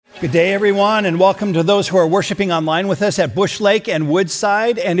Good day, everyone, and welcome to those who are worshiping online with us at Bush Lake and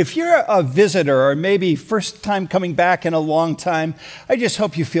Woodside. And if you're a visitor or maybe first time coming back in a long time, I just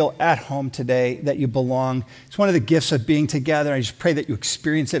hope you feel at home today, that you belong. It's one of the gifts of being together. I just pray that you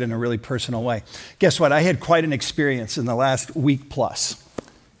experience it in a really personal way. Guess what? I had quite an experience in the last week plus.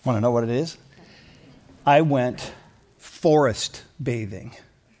 Want to know what it is? I went forest bathing.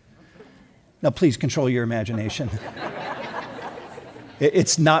 Now, please control your imagination.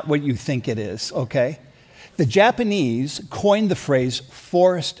 It's not what you think it is, okay? The Japanese coined the phrase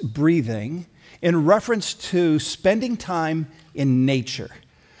forest breathing in reference to spending time in nature,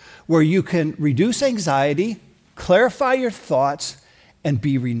 where you can reduce anxiety, clarify your thoughts, and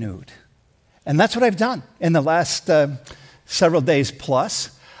be renewed. And that's what I've done in the last several days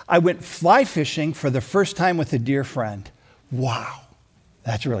plus. I went fly fishing for the first time with a dear friend. Wow,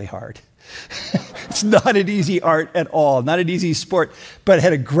 that's really hard. It's not an easy art at all, not an easy sport, but I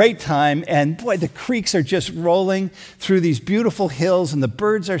had a great time. And boy, the creeks are just rolling through these beautiful hills and the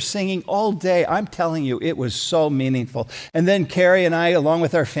birds are singing all day. I'm telling you, it was so meaningful. And then Carrie and I, along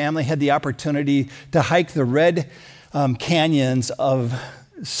with our family, had the opportunity to hike the red canyons of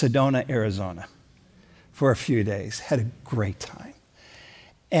Sedona, Arizona for a few days. Had a great time.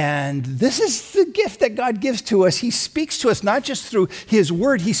 And this is the gift that God gives to us. He speaks to us not just through his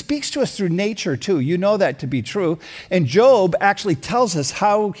word, he speaks to us through nature too. You know that to be true. And Job actually tells us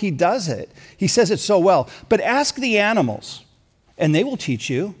how he does it. He says it so well. But ask the animals, and they will teach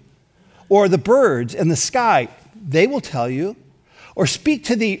you. Or the birds in the sky, they will tell you. Or speak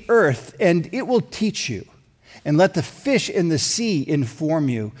to the earth, and it will teach you. And let the fish in the sea inform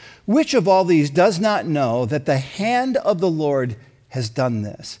you. Which of all these does not know that the hand of the Lord has done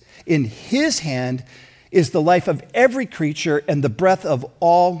this? In his hand is the life of every creature and the breath of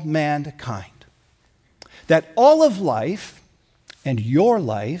all mankind. That all of life and your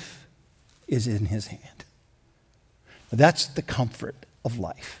life is in his hand. That's the comfort of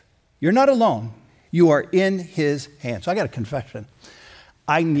life. You're not alone. You are in his hand. So I got a confession.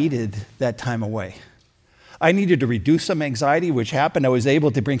 I needed that time away. I needed to reduce some anxiety, which happened. I was able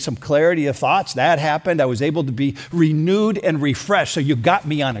to bring some clarity of thoughts. That happened. I was able to be renewed and refreshed. So you got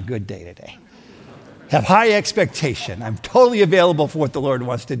me on a good day today. Have high expectation. I'm totally available for what the Lord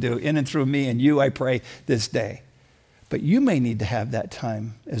wants to do in and through me and you, I pray, this day. But you may need to have that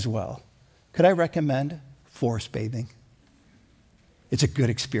time as well. Could I recommend forest bathing? It's a good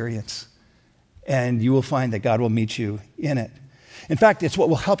experience. And you will find that God will meet you in it. In fact, it's what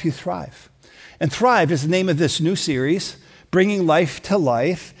will help you thrive. And Thrive is the name of this new series, Bringing Life to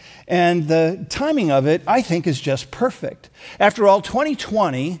Life. And the timing of it, I think, is just perfect. After all,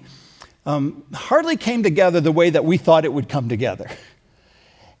 2020 hardly came together the way that we thought it would come together.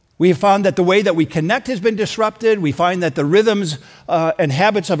 We have found that the way that we connect has been disrupted. We find that the rhythms and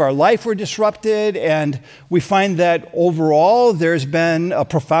habits of our life were disrupted. And we find that overall there's been a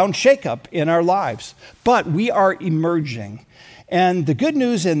profound shakeup in our lives. But we are emerging. And the good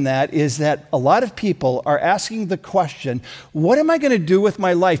news in that is that a lot of people are asking the question, what am I going to do with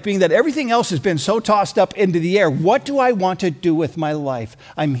my life? Being that everything else has been so tossed up into the air, what do I want to do with my life?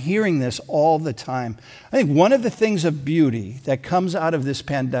 I'm hearing this all the time. I think one of the things of beauty that comes out of this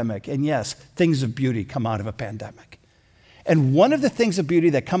pandemic, and yes, things of beauty come out of a pandemic. And one of the things of beauty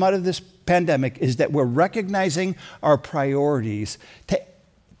that come out of this pandemic is that we're recognizing our priorities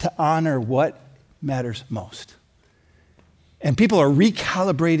to honor what matters most. And people are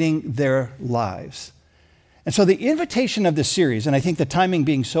recalibrating their lives. And so the invitation of this series, and I think the timing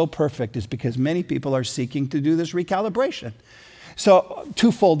being so perfect, is because many people are seeking to do this recalibration. So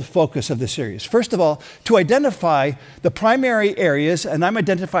twofold focus of the series. First of all, to identify the primary areas, and I'm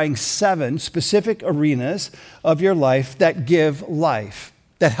identifying 7 specific arenas of your life that give life,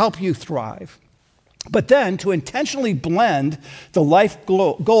 that help you thrive. But then to intentionally blend the life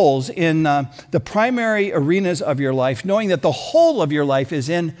goals in the primary arenas of your life, knowing that the whole of your life is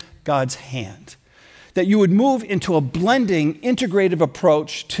in God's hand. That you would move into a blending, integrative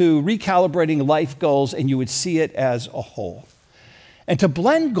approach to recalibrating life goals, and you would see it as a whole. And to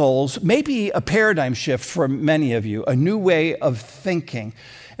blend goals may be a paradigm shift for many of you, a new way of thinking.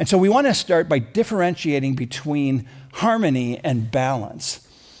 And so we want to start by differentiating between harmony and balance.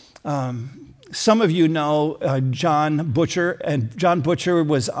 Some of you know John Butcher, and John Butcher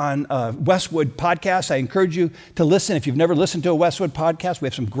was on Westwood podcast. I encourage you to listen. If you've never listened to a Westwood podcast, we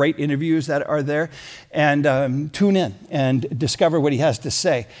have some great interviews that are there. And tune in and discover what he has to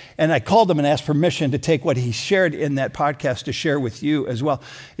say. And I called him and asked permission to take what he shared in that podcast to share with you as well.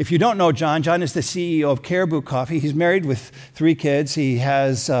 If you don't know John, John is the CEO of Caribou Coffee. He's married with 3 kids. He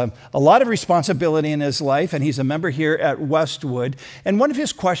has a lot of responsibility in his life, and he's a member here at Westwood. And one of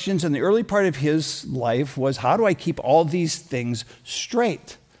his questions in the early part of his life was, how do I keep all these things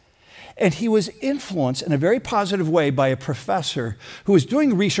straight? And he was influenced in a very positive way by a professor who was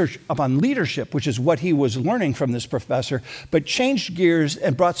doing research upon leadership, which is what he was learning from this professor, but changed gears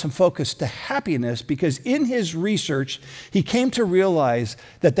and brought some focus to happiness, because in his research, he came to realize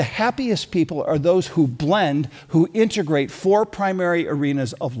that the happiest people are those who blend, who integrate 4 primary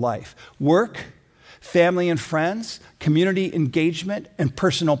arenas of life: work, family and friends, community engagement, and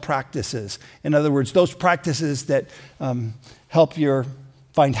personal practices. In other words, those practices that help you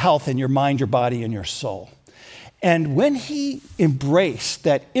find health in your mind, your body, and your soul. And when he embraced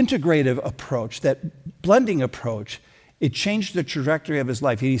that integrative approach, that blending approach, it changed the trajectory of his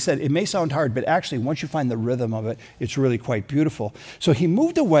life. He said, it may sound hard, but actually, once you find the rhythm of it, it's really quite beautiful. So he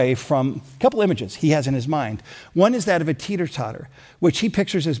moved away from a couple images he has in his mind. One is that of a teeter-totter, which he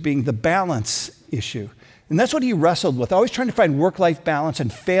pictures as being the balance issue. And that's what he wrestled with, always trying to find work-life balance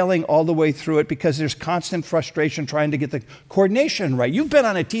and failing all the way through it because there's constant frustration trying to get the coordination right. You've been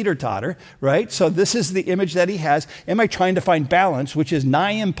on a teeter-totter, right? So this is the image that he has. Am I trying to find balance, which is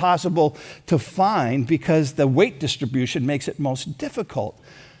nigh impossible to find because the weight distribution makes it most difficult.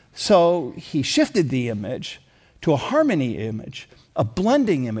 So he shifted the image to a harmony image, a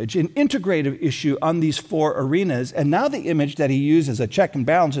blending image, an integrative issue on these 4 arenas. And now the image that he used as a check and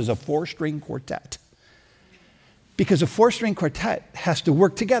balance is a 4-string quartet. Because a 4-string quartet has to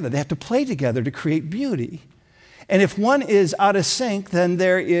work together. They have to play together to create beauty. And if one is out of sync, then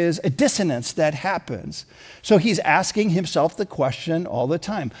there is a dissonance that happens. So he's asking himself the question all the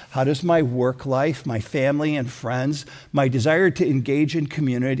time: how does my work life, my family and friends, my desire to engage in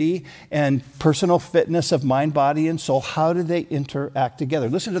community and personal fitness of mind, body, and soul, how do they interact together?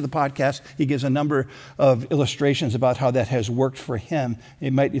 Listen to the podcast. He gives a number of illustrations about how that has worked for him.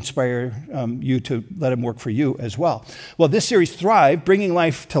 It might inspire you to let him work for you as well. Well, this series, Thrive, Bringing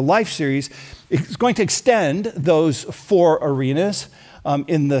Life to Life series, is going to extend those 4 arenas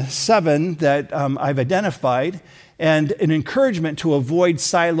in the 7 that I've identified, and an encouragement to avoid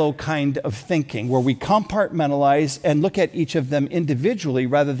silo kind of thinking, where we compartmentalize and look at each of them individually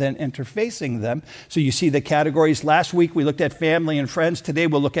rather than interfacing them. So you see the categories. Last week we looked at family and friends. Today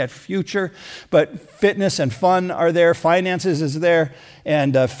we'll look at future, but fitness and fun are there, finances is there,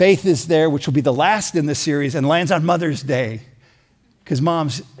 and faith is there, which will be the last in the series and lands on Mother's Day, because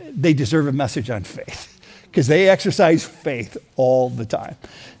moms, they deserve a message on faith, because they exercise faith all the time.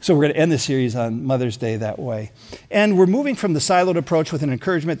 So we're going to end the series on Mother's Day that way. And we're moving from the siloed approach with an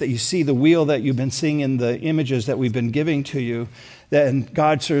encouragement that you see the wheel that you've been seeing in the images that we've been giving to you, and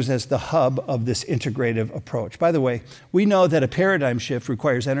God serves as the hub of this integrative approach. By the way, we know that a paradigm shift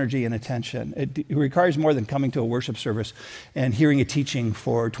requires energy and attention. It requires more than coming to a worship service and hearing a teaching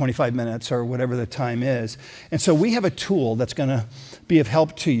for 25 minutes or whatever the time is. And so we have a tool that's going to be of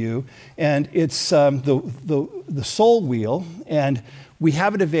help to you, and it's the soul wheel, and we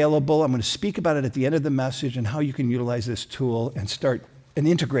have it available. I'm going to speak about it at the end of the message and how you can utilize this tool and start an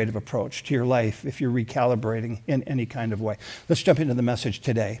integrative approach to your life if you're recalibrating in any kind of way. Let's jump into the message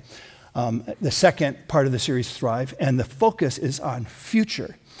today. The second part of the series, Thrive, and the focus is on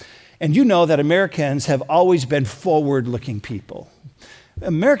future. And you know that Americans have always been forward-looking people.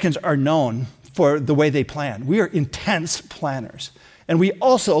 Americans are known for the way they plan. We are intense planners. And we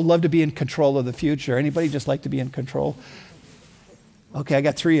also love to be in control of the future. Anybody just like to be in control? Okay, I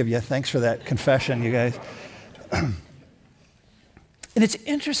got 3 of you. Thanks for that confession, you guys. And it's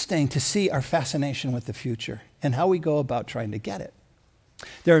interesting to see our fascination with the future and how we go about trying to get it.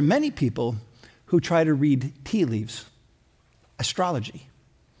 There are many people who try to read tea leaves, astrology,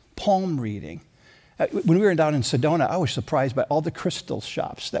 palm reading. When we were down in Sedona, I was surprised by all the crystal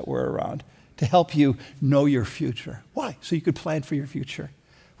shops that were around to help you know your future. Why? So you could plan for your future.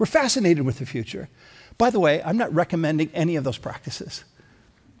 We're fascinated with the future. By the way, I'm not recommending any of those practices.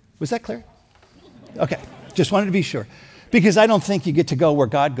 Was that clear? Okay, just wanted to be sure. Because I don't think you get to go where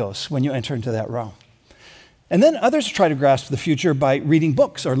God goes when you enter into that realm. And then others try to grasp the future by reading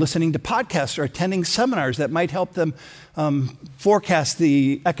books or listening to podcasts or attending seminars that might help them forecast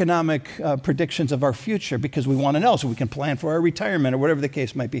the economic predictions of our future, because we want to know so we can plan for our retirement or whatever the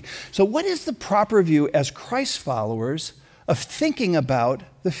case might be. So what is the proper view as Christ followers of thinking about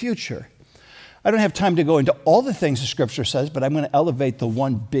the future? I don't have time to go into all the things the scripture says, but I'm going to elevate the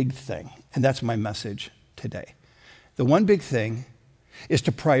one big thing, and that's my message today. The one big thing is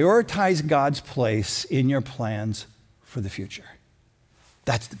to prioritize God's place in your plans for the future.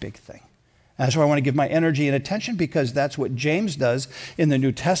 That's the big thing. And that's why I want to give my energy and attention, because that's what James does in the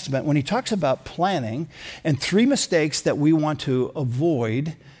New Testament when he talks about planning and 3 mistakes that we want to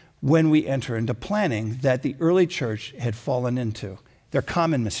avoid when we enter into planning that the early church had fallen into. They're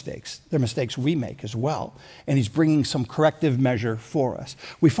common mistakes. They're mistakes we make as well. And he's bringing some corrective measure for us.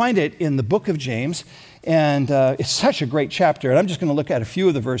 We find it in the book of James, and it's such a great chapter. And I'm just going to look at a few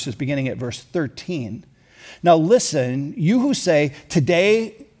of the verses beginning at verse 13. Now listen, you who say,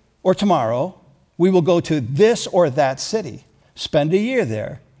 today or tomorrow, we will go to this or that city, spend a year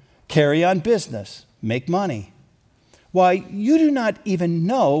there, carry on business, make money. Why, you do not even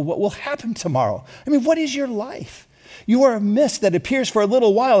know what will happen tomorrow. I mean, what is your life? You are a mist that appears for a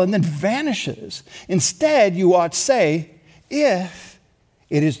little while and then vanishes. Instead, you ought to say, if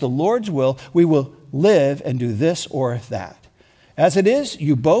it is the Lord's will, we will live and do this or that. As it is,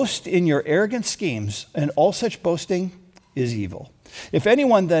 you boast in your arrogant schemes, and all such boasting is evil. If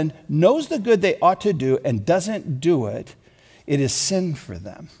anyone then knows the good they ought to do and doesn't do it, it is sin for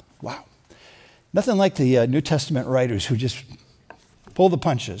them. Wow. Nothing like the New Testament writers who just pull the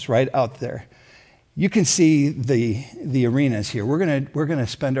punches right out there. You can see the arenas here. We're gonna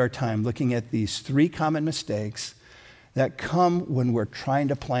spend our time looking at these 3 common mistakes that come when we're trying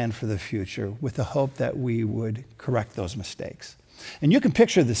to plan for the future with the hope that we would correct those mistakes. And you can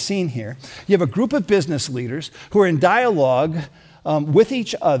picture the scene here. You have a group of business leaders who are in dialogue with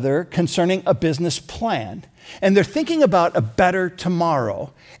each other concerning a business plan. And they're thinking about a better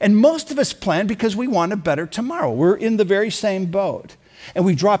tomorrow. And most of us plan because we want a better tomorrow. We're in the very same boat. And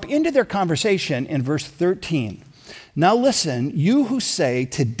we drop into their conversation in verse 13. Now listen, you who say,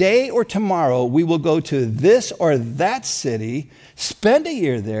 today or tomorrow we will go to this or that city, spend a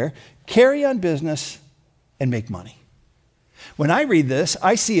year there, carry on business, and make money. When I read this,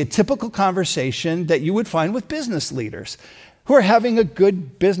 I see a typical conversation that you would find with business leaders who are having a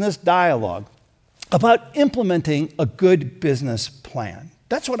good business dialogue about implementing a good business plan.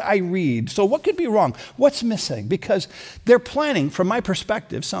 That's what I read. So what could be wrong? What's missing? Because their planning, from my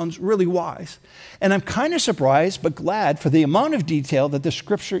perspective, sounds really wise. And I'm kind of surprised but glad for the amount of detail that the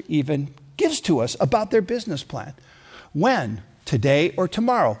scripture even gives to us about their business plan. When? Today or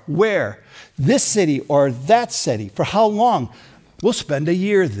tomorrow? Where? This city or that city? For how long? We'll spend a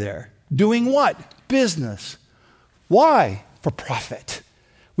year there. Doing what? Business. Why? For profit.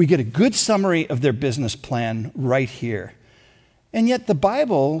 We get a good summary of their business plan right here. And yet the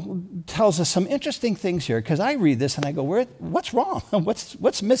Bible tells us some interesting things here, because I read this and I go, what's wrong?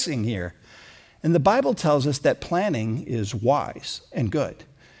 What's missing here? And the Bible tells us that planning is wise and good.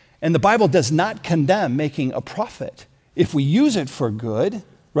 And the Bible does not condemn making a profit if we use it for good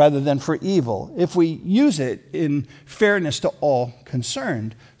rather than for evil, if we use it in fairness to all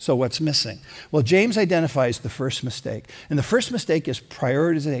concerned. So what's missing? Well, James identifies the first mistake. And the first mistake is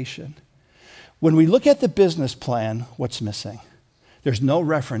prioritization. When we look at the business plan, what's missing? There's no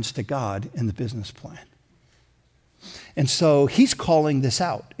reference to God in the business plan. And so he's calling this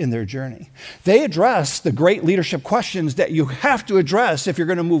out in their journey. They address the great leadership questions that you have to address if you're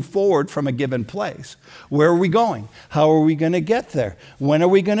going to move forward from a given place. Where are we going? How are we going to get there? When are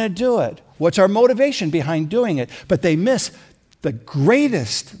we going to do it? What's our motivation behind doing it? But they miss the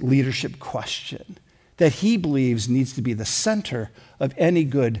greatest leadership question that he believes needs to be the center of any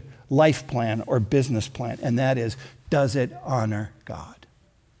good life plan or business plan, and that is, does it honor God?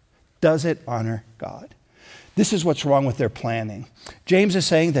 Does it honor God? This is what's wrong with their planning. James is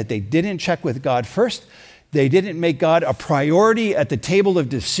saying that they didn't check with God first. They didn't make God a priority at the table of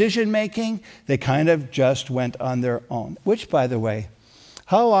decision making. They kind of just went on their own, which, by the way,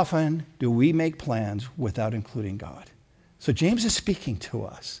 how often do we make plans without including God? So James is speaking to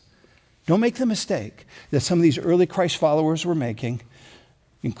us. Don't make the mistake that some of these early Christ followers were making.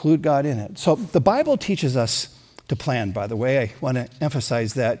 Include God in it. So the Bible teaches us to plan, by the way. I want to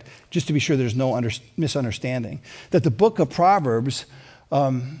emphasize that just to be sure there's no misunderstanding. That the book of Proverbs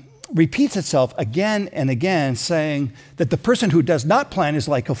repeats itself again and again, saying that the person who does not plan is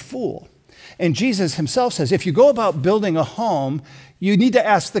like a fool. And Jesus himself says, if you go about building a home, you need to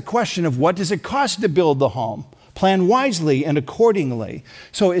ask the question of what does it cost to build the home? Plan wisely and accordingly.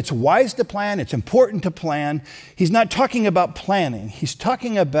 So it's wise to plan. It's important to plan. He's not talking about planning. He's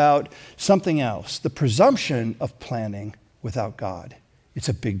talking about something else, the presumption of planning without God. It's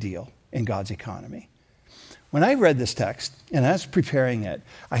a big deal in God's economy. When I read this text, and I was preparing it,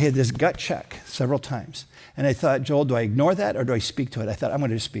 I had this gut check several times. And I thought, Joel, do I ignore that or do I speak to it? I thought, I'm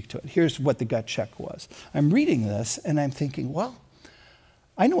going to speak to it. Here's what the gut check was. I'm reading this, and I'm thinking, well,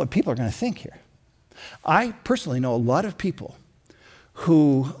 I know what people are going to think here. I personally know a lot of people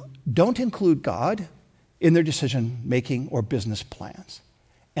who don't include God in their decision-making or business plans,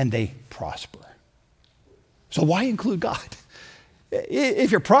 and they prosper. So why include God?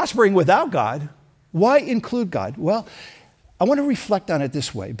 If you're prospering without God, why include God? Well, I want to reflect on it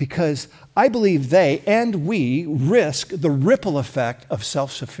this way, because I believe they and we risk the ripple effect of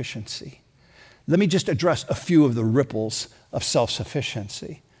self-sufficiency. Let me just address a few of the ripples of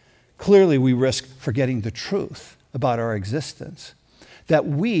self-sufficiency. Clearly, we risk forgetting the truth about our existence, that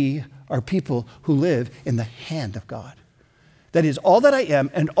we are people who live in the hand of God. That is, all that I am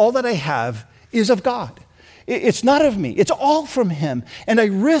and all that I have is of God. It's not of me. It's all from him. And I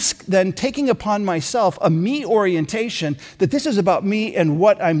risk then taking upon myself a me orientation that this is about me and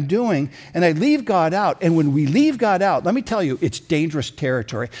what I'm doing, and I leave God out. And when we leave God out, let me tell you, it's dangerous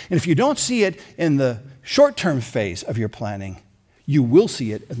territory. And if you don't see it in the short-term phase of your planning, you will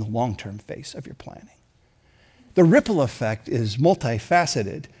see it in the long-term phase of your planning. The ripple effect is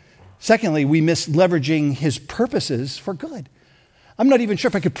multifaceted. Secondly, we miss leveraging his purposes for good. I'm not even sure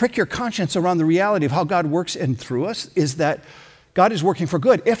if I could prick your conscience around the reality of how God works in through us, is that God is working for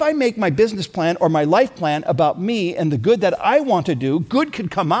good. If I make my business plan or my life plan about me and the good that I want to do, good could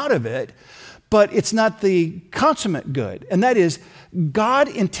come out of it, but it's not the consummate good. And that is, God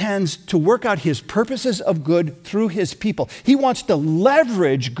intends to work out his purposes of good through his people. He wants to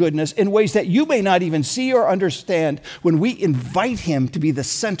leverage goodness in ways that you may not even see or understand when we invite him to be the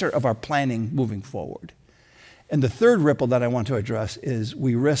center of our planning moving forward. And the third ripple that I want to address is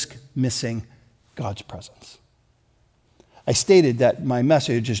we risk missing God's presence. I stated that my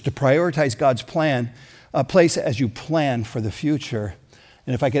message is to prioritize God's place as you plan for the future.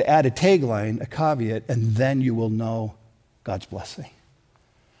 And if I could add a tagline, a caveat, and then you will know God's blessing.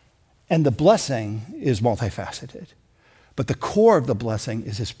 And the blessing is multifaceted, but the core of the blessing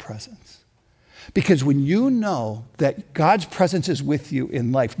is his presence. Because when you know that God's presence is with you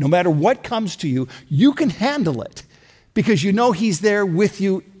in life, no matter what comes to you, you can handle it because you know he's there with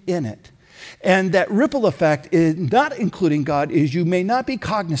you in it. And that ripple effect, is not including God, is you may not be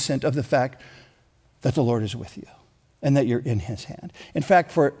cognizant of the fact that the Lord is with you and that you're in his hand. In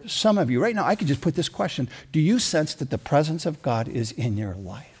fact, for some of you right now, I could just put this question: do you sense that the presence of God is in your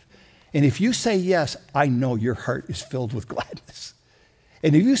life? And if you say yes, I know your heart is filled with gladness.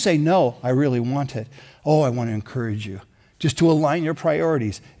 And if you say, no, I really want it, I want to encourage you just to align your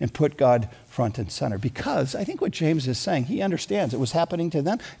priorities and put God front and center. Because I think what James is saying, he understands it was happening to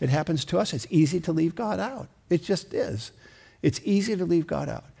them. It happens to us. It's easy to leave God out. It just is. It's easy to leave God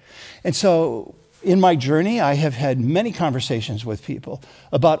out. And so in my journey, I have had many conversations with people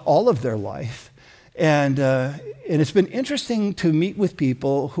about all of their life. And it's been interesting to meet with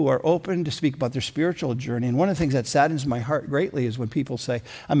people who are open to speak about their spiritual journey. And one of the things that saddens my heart greatly is when people say,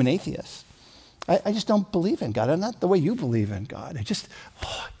 I'm an atheist. I just don't believe in God. I'm not the way you believe in God.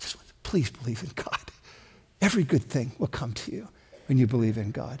 Please believe in God. Every good thing will come to you when you believe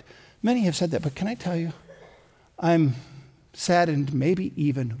in God. Many have said that, but can I tell you, I'm saddened maybe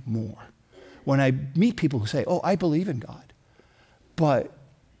even more when I meet people who say, I believe in God, but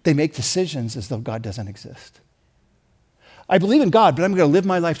they make decisions as though God doesn't exist. I believe in God, but I'm going to live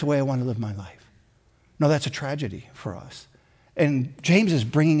my life the way I want to live my life. No, that's a tragedy for us. And James is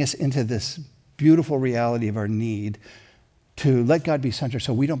bringing us into this beautiful reality of our need to let God be center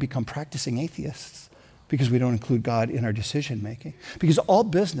so we don't become practicing atheists because we don't include God in our decision making. Because all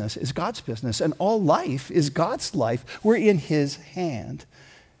business is God's business and all life is God's life. We're in his hand.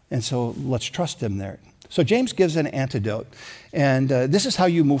 And so let's trust him there. So James gives an antidote, and this is how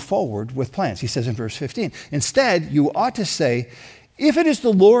you move forward with plans. He says in verse 15, instead, you ought to say, if it is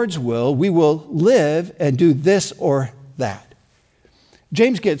the Lord's will, we will live and do this or that.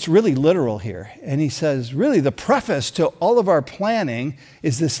 James gets really literal here, and he says, really, the preface to all of our planning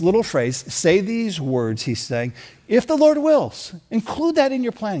is this little phrase, say these words, he's saying, if the Lord wills, include that in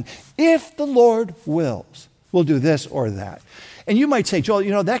your planning. If the Lord wills, we'll do this or that. And you might say,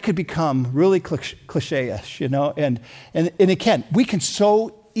 Joel, that could become really cliche-ish, and it can. We can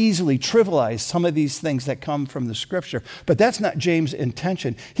so easily trivialize some of these things that come from the scripture, but that's not James'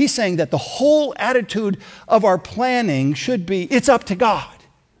 intention. He's saying that the whole attitude of our planning should be, it's up to God.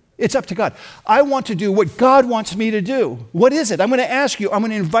 It's up to God. I want to do what God wants me to do. What is it? I'm going to ask you. I'm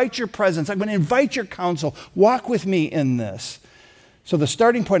going to invite your presence. I'm going to invite your counsel. Walk with me in this. So the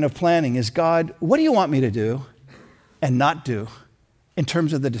starting point of planning is, God, what do you want me to do and not do in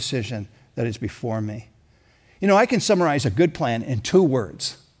terms of the decision that is before me? You know, I can summarize a good plan in 2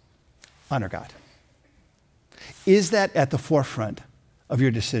 words: honor God. Is that at the forefront of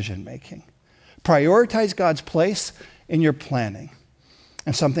your decision making? Prioritize God's place in your planning,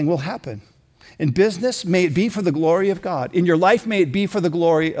 and something will happen. In business, may it be for the glory of God. In your life, may it be for the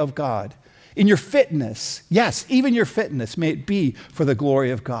glory of God. In your fitness, yes, even your fitness, may it be for the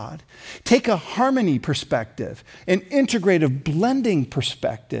glory of God. Take a harmony perspective, an integrative blending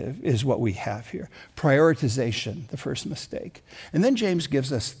perspective is what we have here. Prioritization, the first mistake. And then James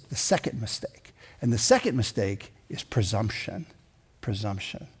gives us the second mistake. And the second mistake is presumption.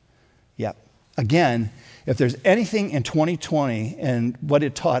 Presumption. Yep. Again, if there's anything in 2020 and what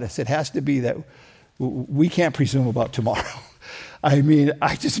it taught us, it has to be that we can't presume about tomorrow. I mean,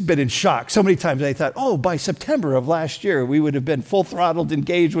 I just been in shock. So many times I thought, oh, by September of last year, we would have been full-throttled,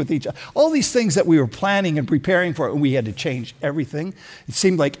 engaged with each other. All these things that we were planning and preparing for, and we had to change everything. It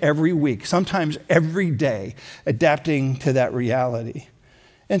seemed like every week, sometimes every day, adapting to that reality.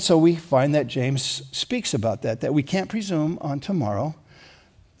 And so we find that James speaks about that we can't presume on tomorrow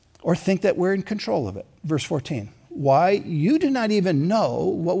or think that we're in control of it. Verse 14, why? You do not even know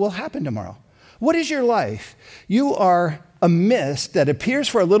what will happen tomorrow. What is your life? You are a mist that appears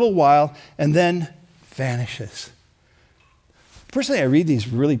for a little while and then vanishes. Personally, I read these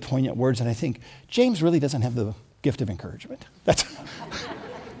really poignant words and I think James really doesn't have the gift of encouragement. It's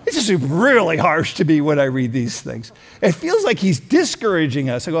just really harsh to me when I read these things. It feels like he's discouraging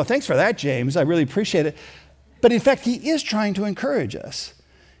us. I go, thanks for that, James. I really appreciate it. But in fact, he is trying to encourage us.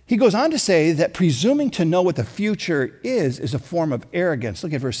 He goes on to say that presuming to know what the future is a form of arrogance.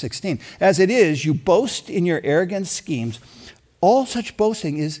 Look at verse 16. As it is, you boast in your arrogant schemes. All such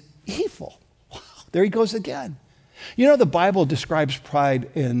boasting is evil. Wow, there he goes again. You know, the Bible describes pride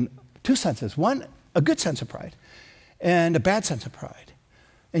in 2 senses. One, a good sense of pride, and a bad sense of pride.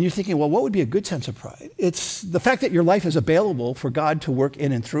 And you're thinking, well, what would be a good sense of pride? It's the fact that your life is available for God to work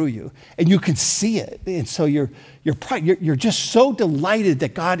in and through you, and you can see it. And so you're just so delighted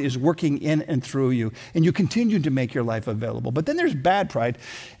that God is working in and through you, and you continue to make your life available. But then there's bad pride,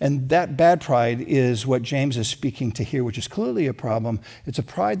 and that bad pride is what James is speaking to here, which is clearly a problem. It's a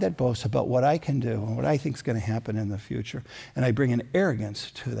pride that boasts about what I can do and what I think is going to happen in the future. And I bring an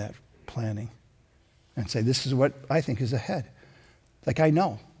arrogance to that planning and say, this is what I think is ahead. Like I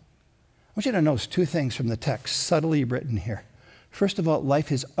know. I want you to notice 2 things from the text, subtly written here. First of all,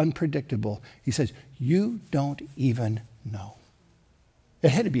 life is unpredictable. He says, you don't even know. It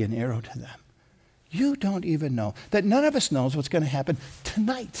had to be an arrow to them. You don't even know. That none of us knows what's going to happen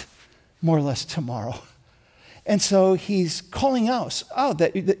tonight, more or less tomorrow. And so he's calling us out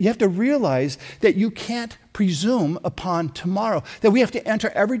that you have to realize that you can't presume upon tomorrow, that we have to enter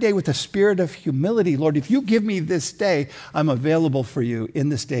every day with a spirit of humility. Lord, if you give me this day, I'm available for you in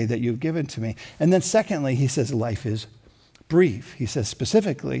this day that you've given to me. And then secondly, he says life is brief. He says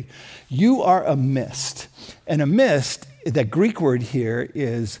specifically, you are a mist. And a mist, that Greek word here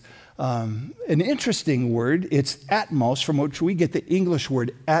is an interesting word. It's atmos, from which we get the English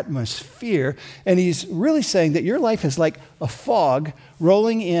word atmosphere. And he's really saying that your life is like a fog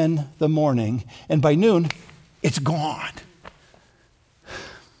rolling in the morning, and by noon, it's gone.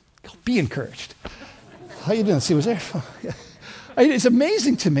 Be encouraged. How you doing? See, was there? It's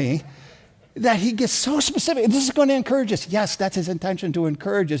amazing to me that he gets so specific. This is going to encourage us. Yes, that's his intention, to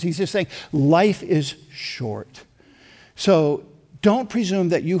encourage us. He's just saying life is short. So don't presume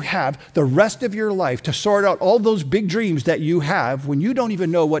that you have the rest of your life to sort out all those big dreams that you have when you don't even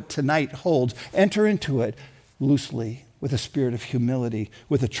know what tonight holds. Enter into it loosely with a spirit of humility,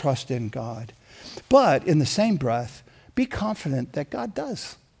 with a trust in God. But in the same breath, be confident that God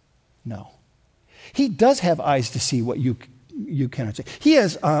does know. He does have eyes to see what you cannot see. He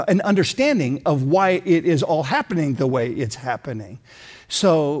has an understanding of why it is all happening the way it's happening.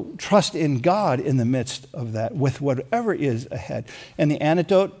 So trust in God in the midst of that, with whatever is ahead. And the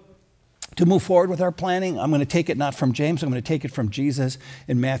antidote to move forward with our planning, I'm going to take it not from James, I'm going to take it from Jesus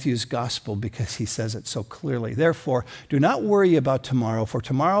in Matthew's gospel, because he says it so clearly. Therefore, do not worry about tomorrow, for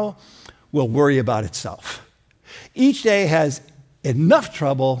tomorrow will worry about itself. Each day has enough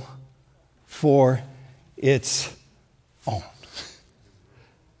trouble for its own.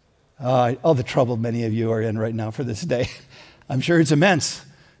 All the trouble many of you are in right now for this day. I'm sure it's immense,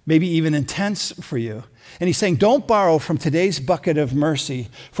 maybe even intense for you. And he's saying, don't borrow from today's bucket of mercy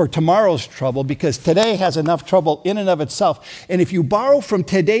for tomorrow's trouble, because today has enough trouble in and of itself. And if you borrow from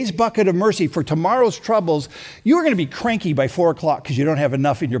today's bucket of mercy for tomorrow's troubles, you're going to be cranky by 4 o'clock because you don't have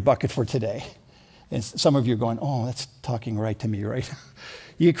enough in your bucket for today. And some of you are going, oh, that's talking right to me, right?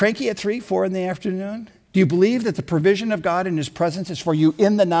 You get cranky at 3, 4 in the afternoon? Do you believe that the provision of God and his presence is for you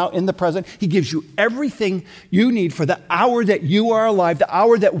in the now, in the present? He gives you everything you need for the hour that you are alive, the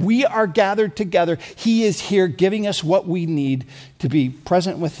hour that we are gathered together. He is here giving us what we need to be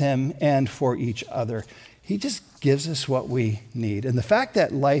present with him and for each other. He just gives us what we need. And the fact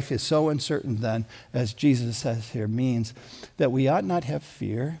that life is so uncertain then, as Jesus says here, means that we ought not have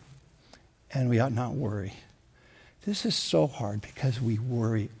fear and we ought not worry. This is so hard because we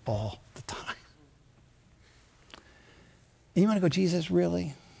worry all the time. And you want to go, Jesus,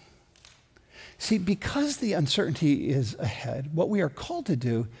 really? See, because the uncertainty is ahead, what we are called to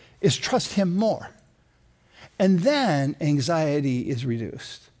do is trust him more. And then anxiety is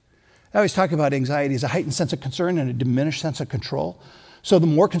reduced. I always talk about anxiety as a heightened sense of concern and a diminished sense of control. So the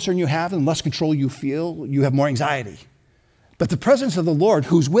more concern you have and less control you feel, you have more anxiety. But the presence of the Lord,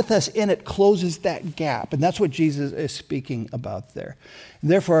 who's with us in it, closes that gap. And that's what Jesus is speaking about there. And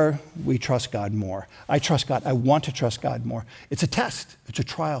therefore, we trust God more. I trust God. I want to trust God more. It's a test. It's a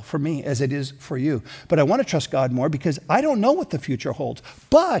trial for me, as it is for you. But I want to trust God more because I don't know what the future holds.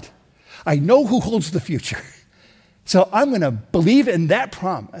 But I know who holds the future. So I'm going to believe in that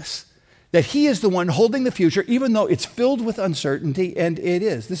promise that he is the one holding the future, even though it's filled with uncertainty, and it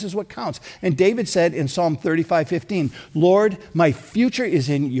is. This is what counts. And David said in Psalm 35:15, Lord, my future is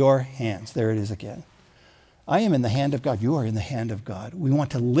in your hands. There it is again. I am in the hand of God. You are in the hand of God. We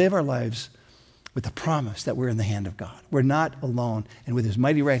want to live our lives with the promise that we're in the hand of God. We're not alone. And with his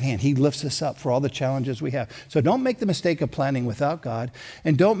mighty right hand, he lifts us up for all the challenges we have. So don't make the mistake of planning without God,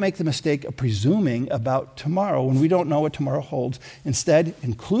 and don't make the mistake of presuming about tomorrow when we don't know what tomorrow holds. Instead,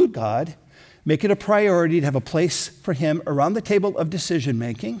 include God. Make it a priority to have a place for him around the table of decision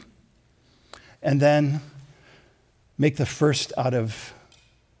making, and then make the first out of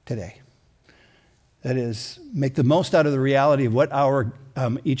today. That is, make the most out of the reality of what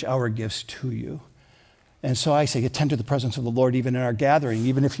each hour gives to you. And so I say, attend to the presence of the Lord even in our gathering,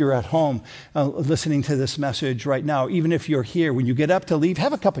 even if you're at home listening to this message right now, even if you're here. When you get up to leave,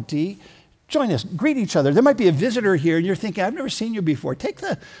 have a cup of tea. Join us, greet each other. There might be a visitor here and you're thinking, I've never seen you before. Take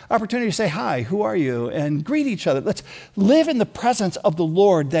the opportunity to say, hi, who are you? And greet each other. Let's live in the presence of the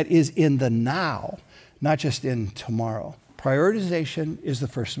Lord that is in the now, not just in tomorrow. Prioritization is the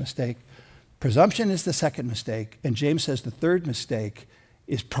first mistake. Presumption is the second mistake. And James says the third mistake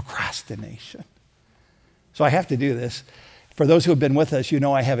is procrastination. So I have to do this. For those who have been with us, you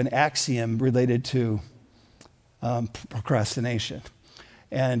know I have an axiom related to procrastination.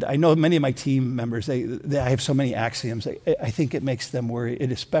 And I know many of my team members, I have so many axioms. I think it makes them worry. It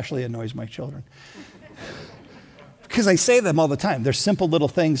especially annoys my children. Because I say them all the time. They're simple little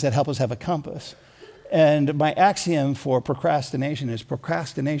things that help us have a compass. And my axiom for procrastination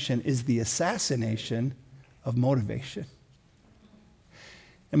is the assassination of motivation.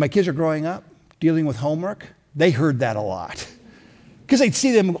 And my kids are growing up, dealing with homework. They heard that a lot. Because I'd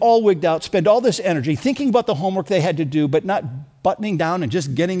see them all wigged out, spend all this energy thinking about the homework they had to do, but not buttoning down and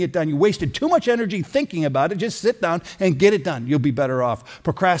just getting it done. You wasted too much energy thinking about it. Just sit down and get it done. You'll be better off.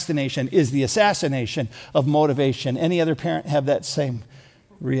 Procrastination is the assassination of motivation. Any other parent have that same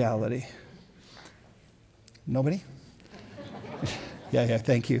reality? Nobody? Yeah,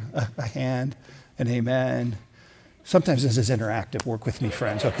 thank you. A hand, an amen. Sometimes this is interactive. Work with me,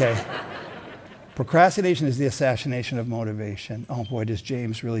 friends, okay? Procrastination is the assassination of motivation. Oh boy, does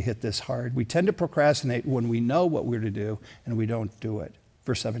James really hit this hard. We tend to procrastinate when we know what we're to do and we don't do it.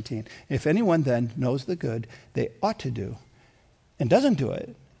 Verse 17, if anyone then knows the good they ought to do and doesn't do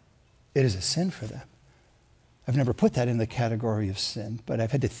it, it is a sin for them. I've never put that in the category of sin, but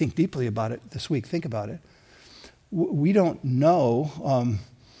I've had to think deeply about it this week. Think about it. We don't know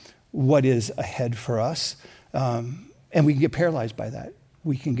what is ahead for us, and we can get paralyzed by that.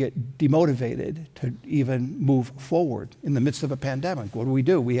 We can get demotivated to even move forward in the midst of a pandemic. What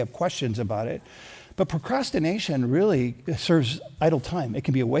do? We have questions about it. But procrastination really serves idle time. It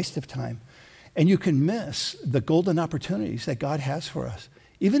can be a waste of time. And you can miss the golden opportunities that God has for us.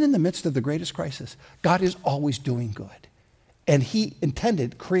 Even in the midst of the greatest crisis, God is always doing good. And he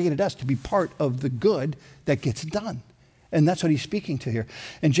created us to be part of the good that gets done. And that's what he's speaking to here.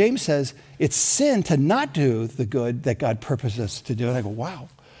 And James says, it's sin to not do the good that God purposes us to do. And I go, wow.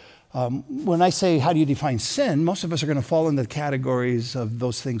 When I say, how do you define sin? Most of us are going to fall into the categories of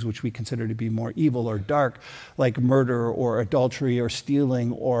those things which we consider to be more evil or dark, like murder or adultery or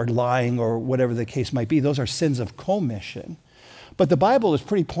stealing or lying or whatever the case might be. Those are sins of commission. But the Bible is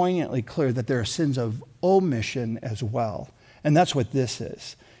pretty poignantly clear that there are sins of omission as well. And that's what this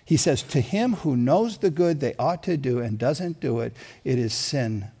is. He says, to him who knows the good they ought to do and doesn't do it, it is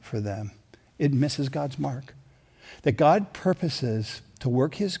sin for them. It misses God's mark. That God purposes to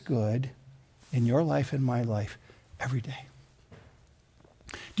work his good in your life and my life every day.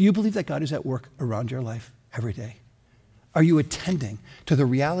 Do you believe that God is at work around your life every day? Are you attending to the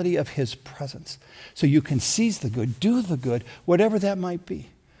reality of his presence so you can seize the good, do the good, whatever that might be?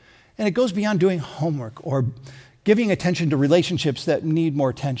 And it goes beyond doing homework or giving attention to relationships that need more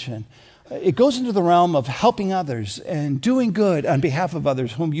attention. It goes into the realm of helping others and doing good on behalf of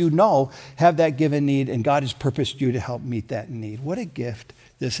others whom you know have that given need, and God has purposed you to help meet that need. What a gift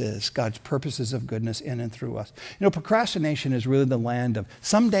this is, God's purposes of goodness in and through us. You know, procrastination is really the land of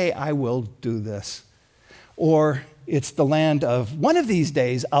someday I will do this. Or it's the land of one of these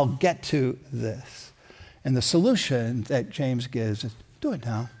days I'll get to this. And the solution that James gives is do it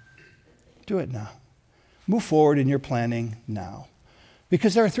now. Do it now. Move forward in your planning now.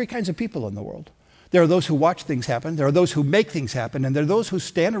 Because there are three kinds of people in the world. There are those who watch things happen, there are those who make things happen, and there are those who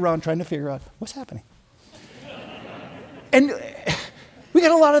stand around trying to figure out what's happening. And we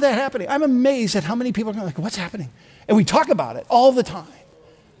got a lot of that happening. I'm amazed at how many people are like, what's happening? And we talk about it all the time.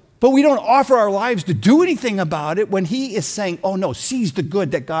 But we don't offer our lives to do anything about it when he is saying, oh no, seize the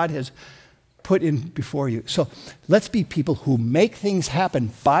good that God has put in before you. So let's be people who make things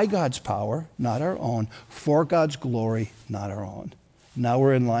happen by God's power, not our own, for God's glory, not our own. Now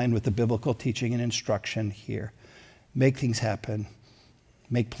we're in line with the biblical teaching and instruction here. Make things happen,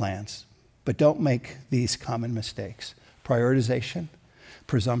 make plans, but don't make these common mistakes: prioritization,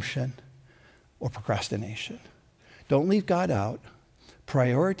 presumption, or procrastination. Don't leave God out.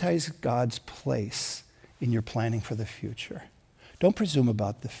 Prioritize God's place in your planning for the future. Don't presume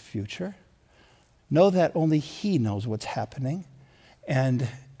about the future. Know that only he knows what's happening, and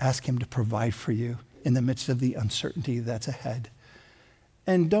ask him to provide for you in the midst of the uncertainty that's ahead.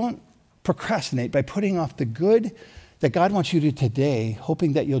 And don't procrastinate by putting off the good that God wants you to do today,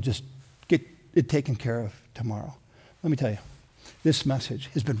 hoping that you'll just get it taken care of tomorrow. Let me tell you, this message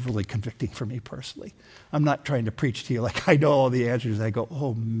has been really convicting for me personally. I'm not trying to preach to you like I know all the answers. I go,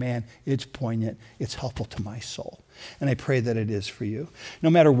 oh man, it's poignant. It's helpful to my soul. And I pray that it is for you. No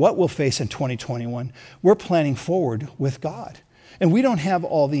matter what we'll face in 2021, we're planning forward with God. And we don't have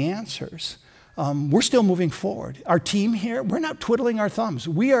all the answers. We're still moving forward. Our team here, we're not twiddling our thumbs.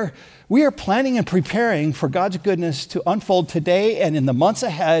 We are planning and preparing for God's goodness to unfold today and in the months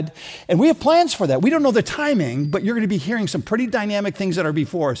ahead. And we have plans for that. We don't know the timing, but you're going to be hearing some pretty dynamic things that are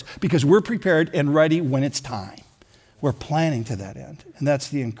before us because we're prepared and ready when it's time. We're planning to that end. And that's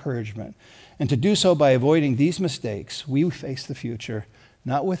the encouragement. And to do so by avoiding these mistakes, we face the future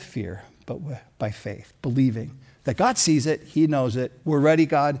not with fear, but by faith, believing that God sees it, he knows it. We're ready,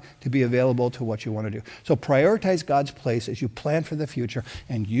 God, to be available to what you want to do. So prioritize God's place as you plan for the future,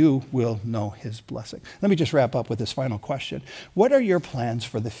 and you will know his blessing. Let me just wrap up with this final question. What are your plans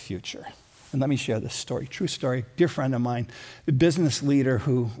for the future? And let me share this story, true story. Dear friend of mine, a business leader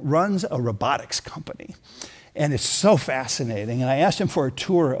who runs a robotics company. And it's so fascinating. And I asked him for a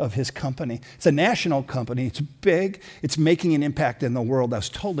tour of his company. It's a national company. It's big. It's making an impact in the world. I was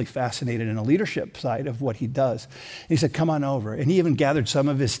totally fascinated in the leadership side of what he does. And he said, come on over. And he even gathered some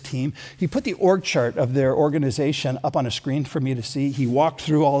of his team. He put the org chart of their organization up on a screen for me to see. He walked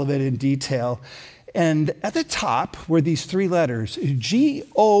through all of it in detail. And at the top were these three letters,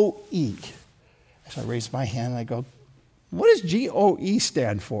 G-O-E. So I raised my hand and I go, what does G-O-E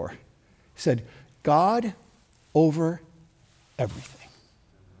stand for? He said, God over everything.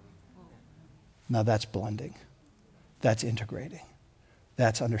 Now that's blending. That's integrating.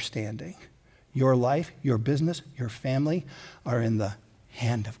 That's understanding. Your life, your business, your family are in the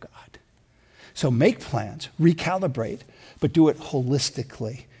hand of God. So make plans, recalibrate, but do it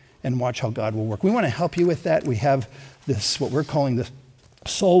holistically and watch how God will work. We want to help you with that. We have this, what we're calling the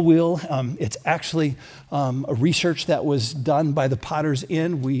Soul Wheel. It's actually a research that was done by the Potter's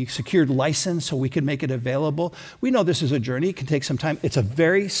Inn. We secured license so we could make it available. We know this is a journey. It can take some time. It's a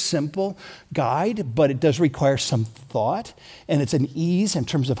very simple guide, but it does require some thought, and it's an ease in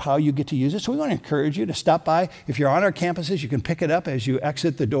terms of how you get to use it. So we want to encourage you to stop by. If you're on our campuses, you can pick it up as you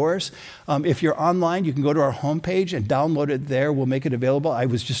exit the doors. If you're online, you can go to our homepage and download it there. We'll make it available. I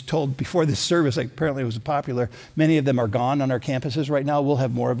was just told before this service, like, apparently it was popular. Many of them are gone on our campuses right now. We'll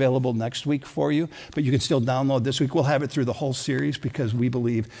have more available next week for you, but you can still download this week. We'll have it through the whole series because we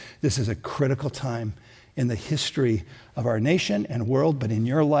believe this is a critical time in the history of our nation and world, but in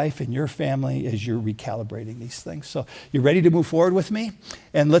your life and your family as you're recalibrating these things. So you're ready to move forward with me?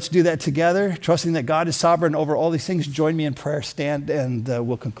 And let's do that together, trusting that God is sovereign over all these things. Join me in prayer, stand, and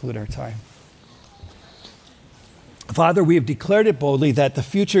we'll conclude our time. Father, we have declared it boldly that the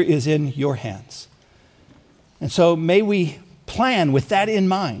future is in your hands. And so may we plan with that in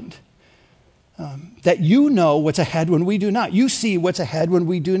mind. that you know what's ahead when we do not. You see what's ahead when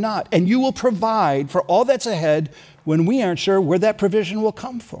we do not. And you will provide for all that's ahead when we aren't sure where that provision will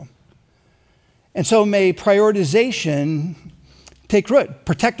come from. And so may prioritization take root,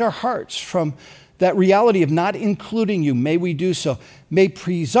 protect our hearts from that reality of not including you. May we do so. May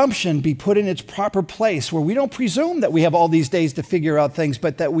presumption be put in its proper place where we don't presume that we have all these days to figure out things,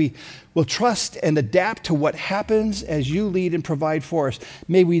 but that we will trust and adapt to what happens as you lead and provide for us.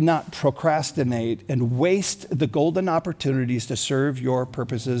 May we not procrastinate and waste the golden opportunities to serve your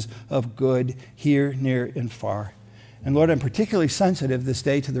purposes of good here, near, and far. And Lord, I'm particularly sensitive this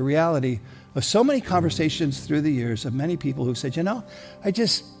day to the reality of so many conversations through the years of many people who said, I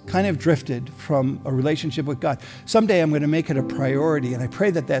just kind of drifted from a relationship with God. Someday I'm going to make it a priority. And I pray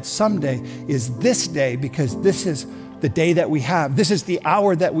that that someday is this day, because this is the day that we have. This is the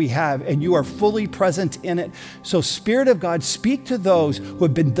hour that we have, and you are fully present in it. So Spirit of God, speak to those who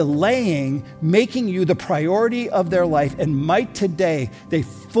have been delaying making you the priority of their life, and might today they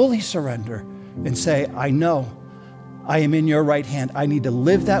fully surrender and say, I know I am in your right hand. I need to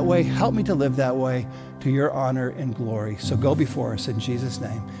live that way. Help me to live that way to your honor and glory. So go before us in Jesus'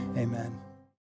 name. Amen.